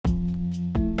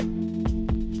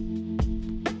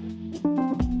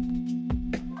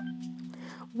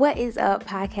What is up,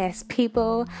 podcast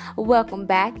people? Welcome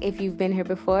back if you've been here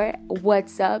before.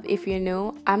 What's up if you're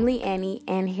new? I'm Lee Annie,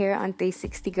 and here on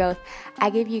 360 Growth,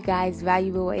 I give you guys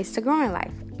valuable ways to grow in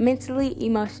life, mentally,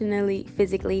 emotionally,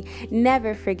 physically,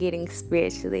 never forgetting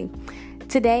spiritually.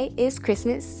 Today is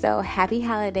Christmas, so happy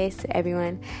holidays to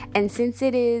everyone. And since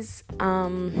it is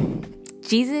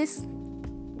Jesus'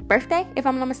 birthday, if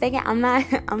I'm not mistaken, I'm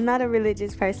not a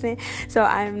religious person, so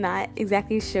I'm not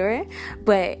exactly sure,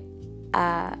 but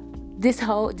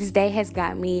this day has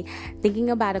got me thinking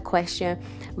about a question,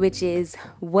 which is,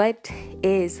 what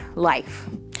is life?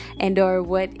 Or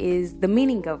what is the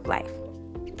meaning of life?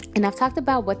 And I've talked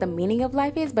about what the meaning of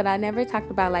life is, but I never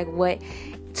talked about what,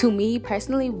 to me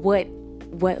personally, what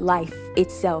life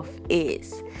itself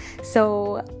is.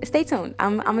 So stay tuned.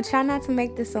 I'm gonna try not to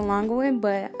make this a long one,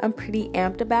 but I'm pretty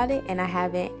amped about it, and I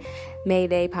haven't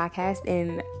made a podcast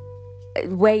in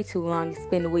way too long. It's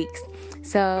been weeks.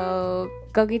 So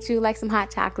go get you some hot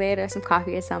chocolate or some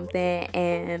coffee or something,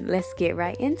 and let's get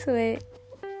right into it.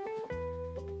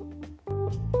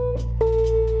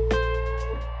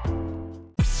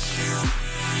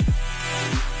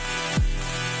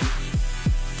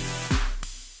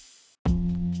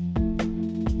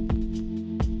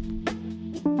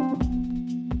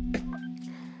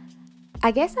 I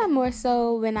guess I more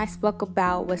so, when I spoke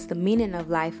about what's the meaning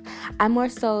of life, I more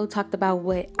so talked about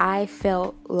what I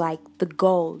felt like the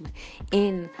goal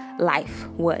in life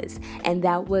was. And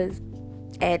that was,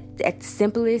 at the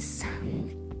simplest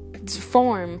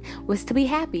form, was to be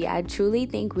happy. I truly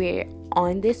think we're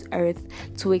on this earth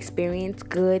to experience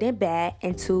good and bad,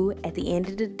 and to, at the end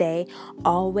of the day,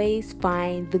 always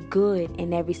find the good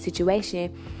in every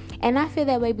situation. And I feel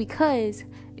that way because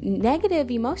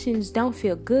negative emotions don't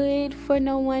feel good for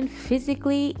no one,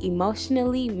 physically,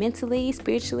 emotionally, mentally,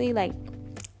 spiritually.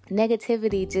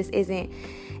 Negativity just isn't,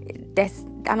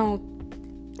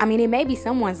 it may be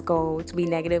someone's goal to be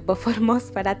negative, but for the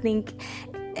most part, I think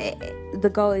the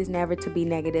goal is never to be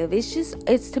negative.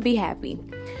 It's to be happy.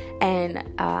 And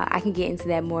I can get into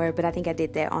that more, but I think I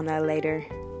did that on a later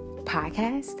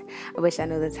podcast. I wish I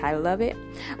knew the title of it.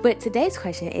 But today's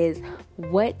question is,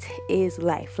 what is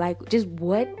life? Just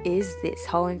what is this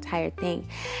whole entire thing?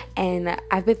 And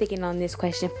I've been thinking on this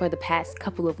question for the past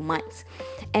couple of months.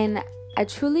 And I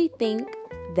truly think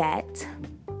that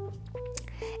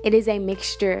it is a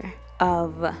mixture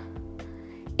of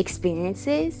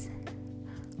experiences,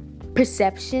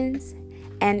 perceptions,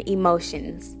 and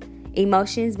emotions.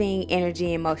 Emotions being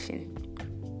energy and motion.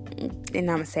 And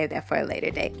I'm going to save that for a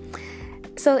later date.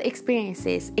 So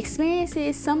experiences.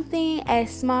 Experiences, something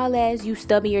as small as you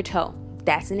stubbing your toe.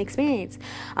 That's an experience.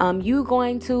 You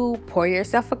going to pour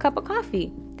yourself a cup of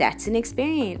coffee. That's an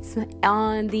experience.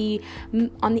 On the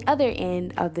other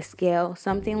end of the scale,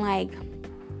 something like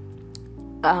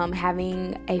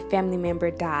having a family member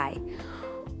die,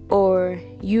 or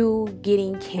you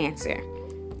getting cancer.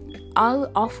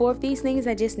 All four of these things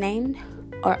I just named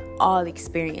are all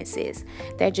experiences.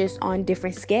 They're just on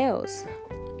different scales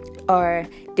or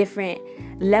different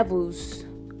levels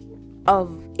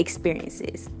of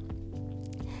experiences.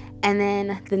 And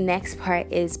then the next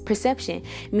part is perception,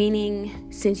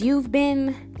 meaning since you've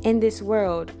been in this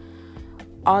world,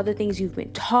 all the things you've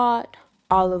been taught,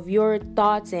 all of your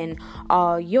thoughts and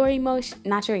all your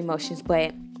not your emotions,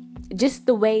 but just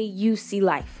the way you see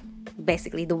life,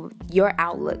 basically your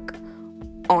outlook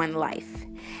on life.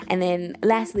 And then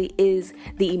lastly is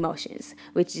the emotions,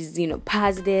 which is,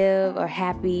 positive or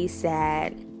happy,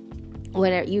 sad,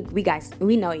 whatever.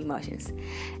 We know emotions.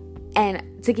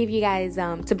 And to give you guys,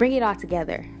 to bring it all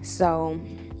together. So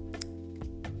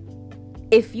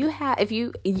I'm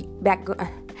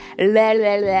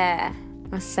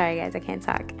sorry guys, I can't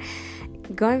talk.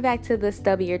 Going back to the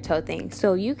stub your toe thing.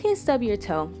 So you can stub your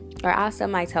toe, or I'll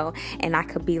stub my toe, and I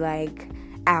could be like,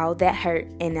 ow, that hurt,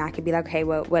 and I could be like, okay,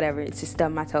 well, whatever, it's just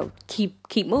stub my toe,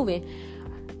 keep moving.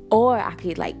 Or I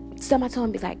could stub my toe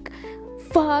and be like,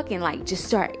 fuck, and just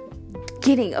start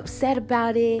getting upset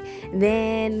about it. And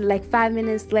then 5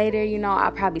 minutes later,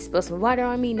 I'll probably spill some water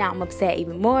on me. Now I'm upset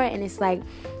even more. And it's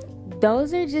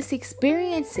those are just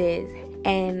experiences,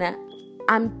 and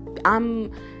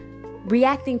I'm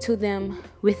reacting to them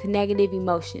with negative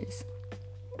emotions.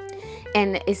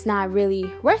 And it's not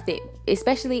really worth it,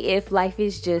 especially if life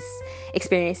is just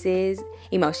experiences,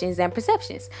 emotions, and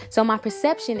perceptions. So my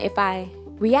perception, if I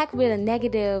react with a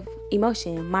negative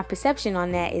emotion, my perception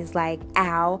on that is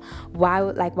ow, why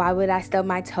would I stub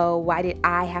my toe? Why did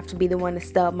I have to be the one to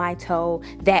stub my toe?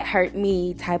 That hurt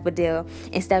me, type of deal.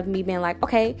 Instead of me being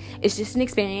okay, it's just an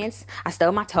experience. I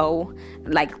stubbed my toe.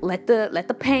 Let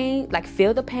the pain,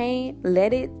 feel the pain,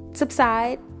 let it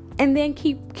subside, and then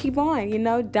keep on,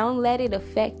 don't let it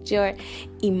affect your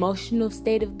emotional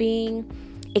state of being.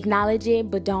 Acknowledge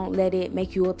it, but don't let it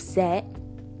make you upset.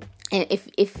 And if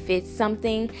it's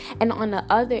something, and on the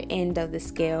other end of the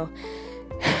scale,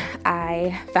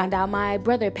 I found out my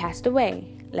brother passed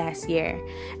away last year,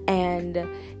 and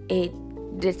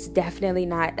it's definitely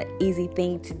not an easy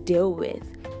thing to deal with,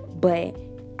 but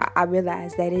I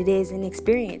realized that it is an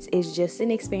experience. It's just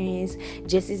an experience,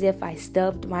 just as if I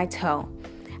stubbed my toe.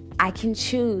 I can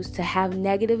choose to have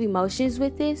negative emotions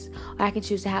with this, or I can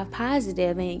choose to have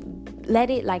positive and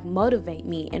let it motivate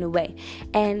me in a way.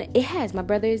 And it has. My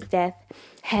brother's death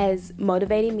has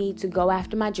motivated me to go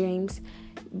after my dreams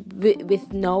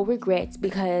with no regrets,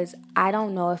 because I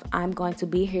don't know if I'm going to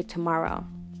be here tomorrow.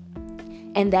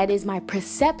 And that is my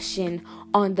perception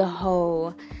on the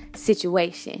whole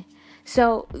situation.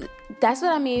 So that's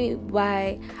what I mean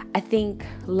by I think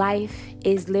life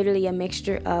is literally a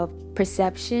mixture of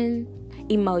perception,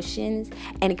 emotions,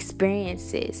 and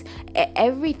experiences.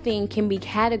 Everything can be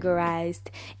categorized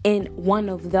in one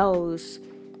of those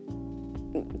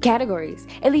categories.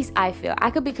 At least I feel. I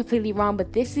could be completely wrong,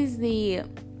 but this is the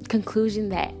conclusion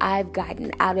that I've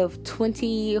gotten out of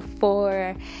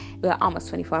almost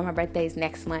 24. My birthday is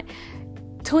next month.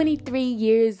 23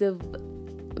 years of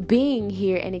being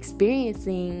here and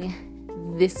experiencing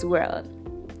this world.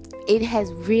 It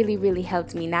has really, really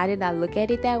helped me now that I look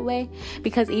at it that way,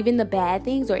 because even the bad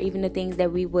things, or even the things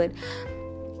that we would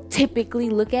typically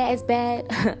look at as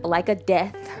bad, like a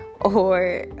death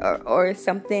or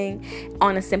something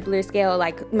on a simpler scale,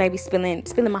 like maybe spilling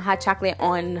my hot chocolate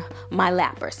on my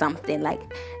lap or something, like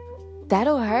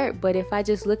that'll hurt. But if I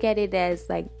just look at it as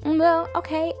well,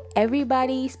 okay,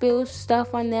 everybody spills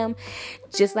stuff on them,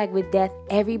 just like with death,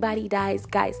 everybody dies.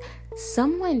 Guys,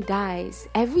 someone dies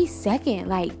every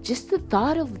second. Just the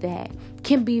thought of that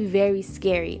can be very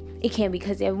scary. It can,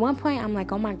 because at one point I'm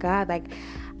like, oh my God,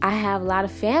 I have a lot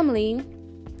of family.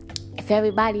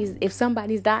 If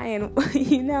somebody's dying,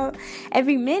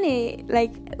 every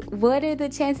minute, what are the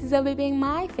chances of it being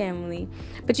my family?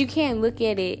 But you can't look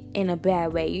at it in a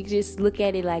bad way. You just look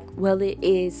at it well, it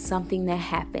is something that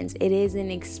happens. It is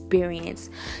an experience.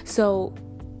 So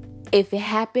if it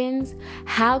happens,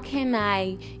 how can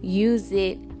I use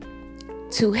it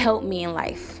to help me in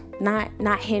life?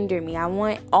 Not hinder me. I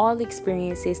want all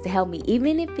experiences to help me,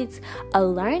 even if it's a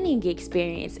learning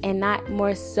experience and not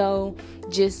more so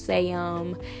just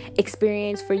a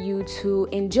experience for you to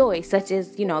enjoy, such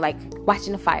as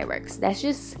watching the fireworks. That's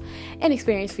just an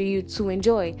experience for you to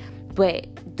enjoy. But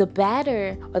the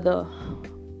badder or the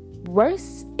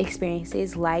worse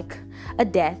experiences, like a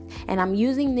death, and I'm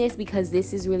using this because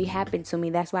this has really happened to me.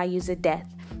 That's why I use a death.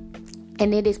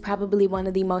 And it is probably one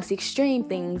of the most extreme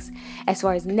things as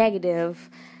far as negative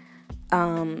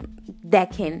that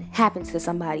can happen to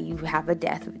somebody. You have a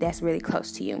death that's really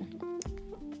close to you.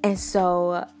 And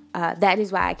so that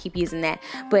is why I keep using that.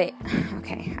 But,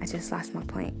 okay, I just lost my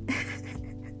point.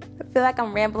 I feel like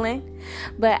I'm rambling.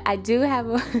 But I do have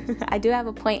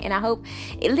a point, and I hope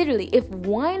if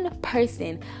one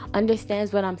person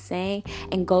understands what I'm saying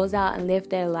and goes out and lives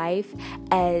their life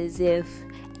as if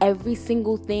every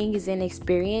single thing is an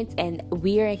experience, and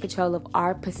we are in control of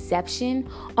our perception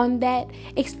on that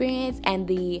experience and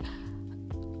the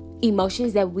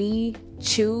emotions that we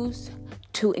choose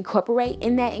to incorporate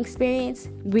in that experience,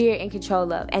 we're in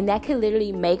control of. And that can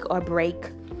literally make or break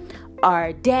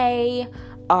our day,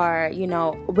 our,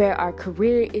 where our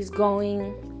career is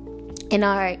going, and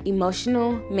our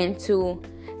emotional, mental,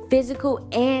 physical,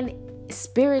 and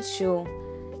spiritual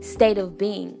state of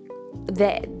being.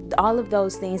 That all of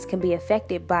those things can be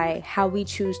affected by how we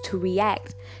choose to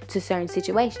react to certain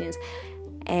situations.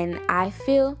 And I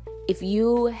feel if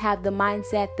you have the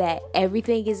mindset that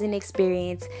everything is an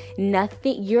experience,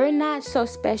 you're not so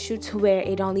special to where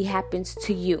it only happens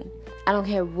to you. I don't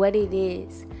care what it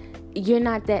is. When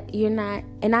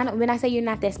I say you're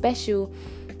not that special,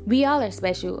 we all are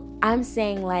special. I'm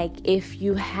saying if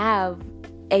you have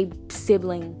a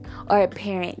sibling or a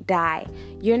parent die,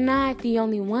 you're not the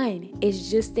only one.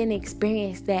 It's just an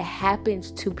experience that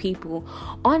happens to people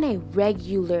on a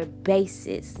regular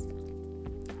basis.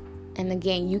 And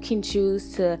again, you can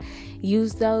choose to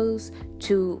use those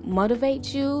to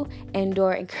motivate you and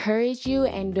or encourage you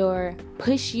and or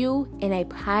push you in a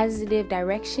positive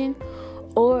direction,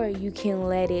 or you can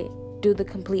let it do the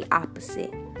complete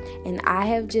opposite. And I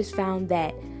have just found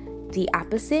that the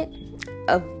opposite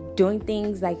of doing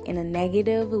things in a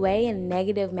negative way, in a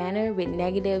negative manner, with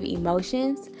negative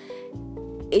emotions,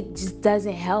 it just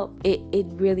doesn't help. It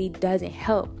really doesn't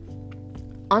help.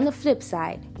 On the flip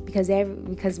side,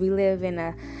 because we live in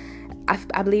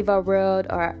I believe our world,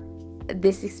 or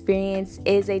this experience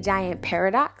is a giant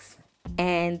paradox.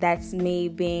 And that's me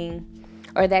being,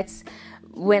 or that's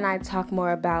when I talk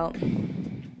more about,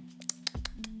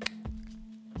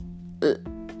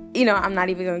 I'm not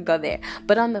even going to go there.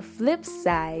 But on the flip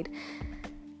side,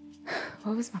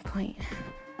 what was my point?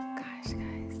 Gosh,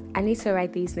 guys, I need to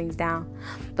write these things down.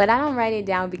 But I don't write it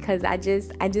down because I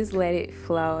just let it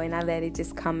flow and I let it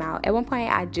just come out. At one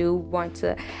point, I do want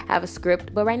to have a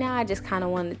script. But right now, I just kind of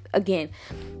want to, again,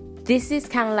 this is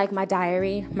kind of like my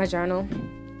diary, my journal,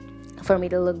 for me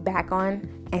to look back on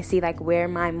and see like where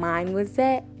my mind was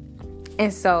at.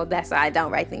 And so that's why I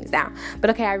don't write things down.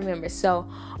 But okay, I remember. So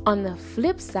on the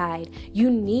flip side, you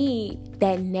need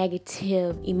that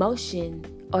negative emotion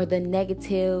or the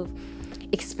negative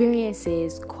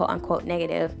experiences, quote unquote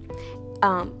negative,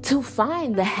 to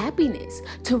find the happiness,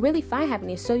 to really find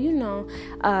happiness. So,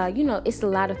 it's a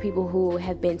lot of people who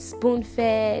have been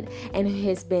spoon-fed and who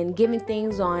has been given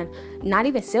things on not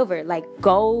even silver, like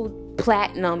gold,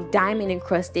 platinum, diamond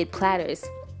encrusted platters.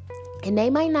 And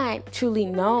they might not truly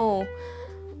know,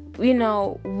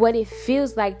 what it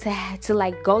feels like to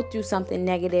like go through something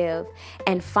negative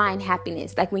and find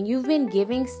happiness. Like when you've been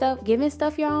giving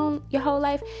stuff your whole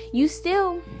life, you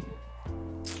still,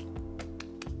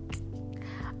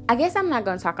 I guess I'm not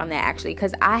going to talk on that actually,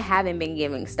 because I haven't been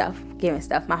giving stuff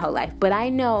my whole life. But I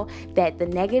know that the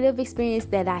negative experience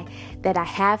that I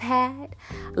have had,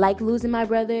 like losing my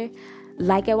brother,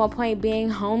 like at one point being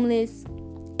homeless,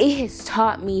 it has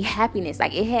taught me happiness.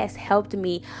 Like it has helped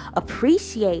me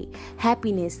appreciate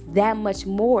happiness that much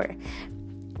more.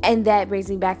 And that brings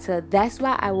me back to, that's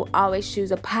why I will always choose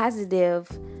a positive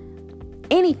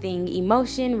anything,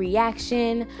 emotion,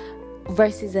 reaction,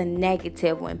 versus a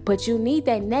negative one. But you need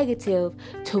that negative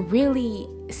to really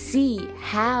see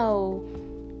how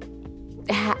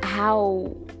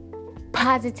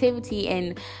positivity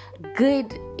and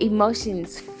good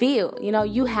emotions feel.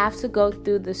 You have to go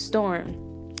through the storm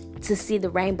to see the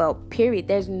rainbow, period.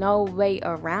 There's no way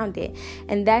around it.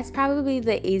 And that's probably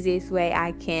the easiest way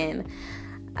I can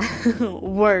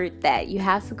word that. You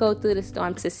have to go through the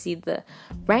storm to see the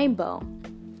rainbow.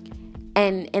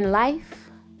 And in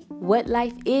life, what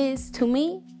life is to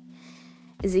me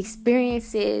is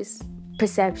experiences,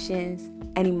 perceptions,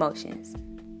 and emotions.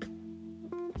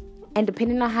 And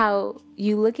depending on how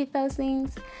you look at those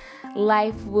things,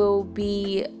 life will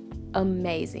be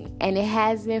amazing. And it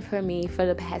has been for me for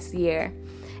the past year.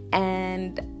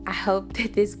 And I hope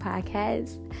that this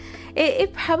podcast,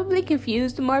 it probably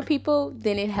confused more people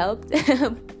than it helped.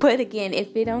 But again,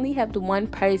 if it only helped one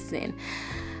person,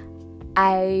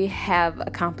 I have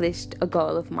accomplished a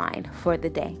goal of mine for the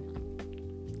day.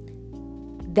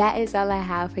 That is all I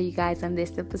have for you guys on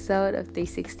this episode of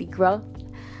 360 Growth.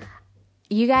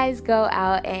 You guys go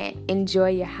out and enjoy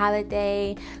your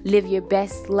holiday, live your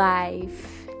best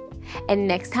life. And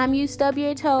next time you stub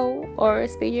your toe or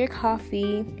spill your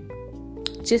coffee,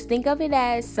 just think of it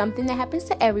as something that happens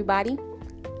to everybody.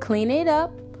 Clean it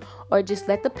up or just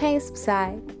let the pain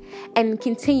subside and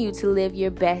continue to live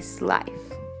your best life.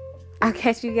 I'll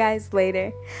catch you guys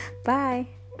later. Bye.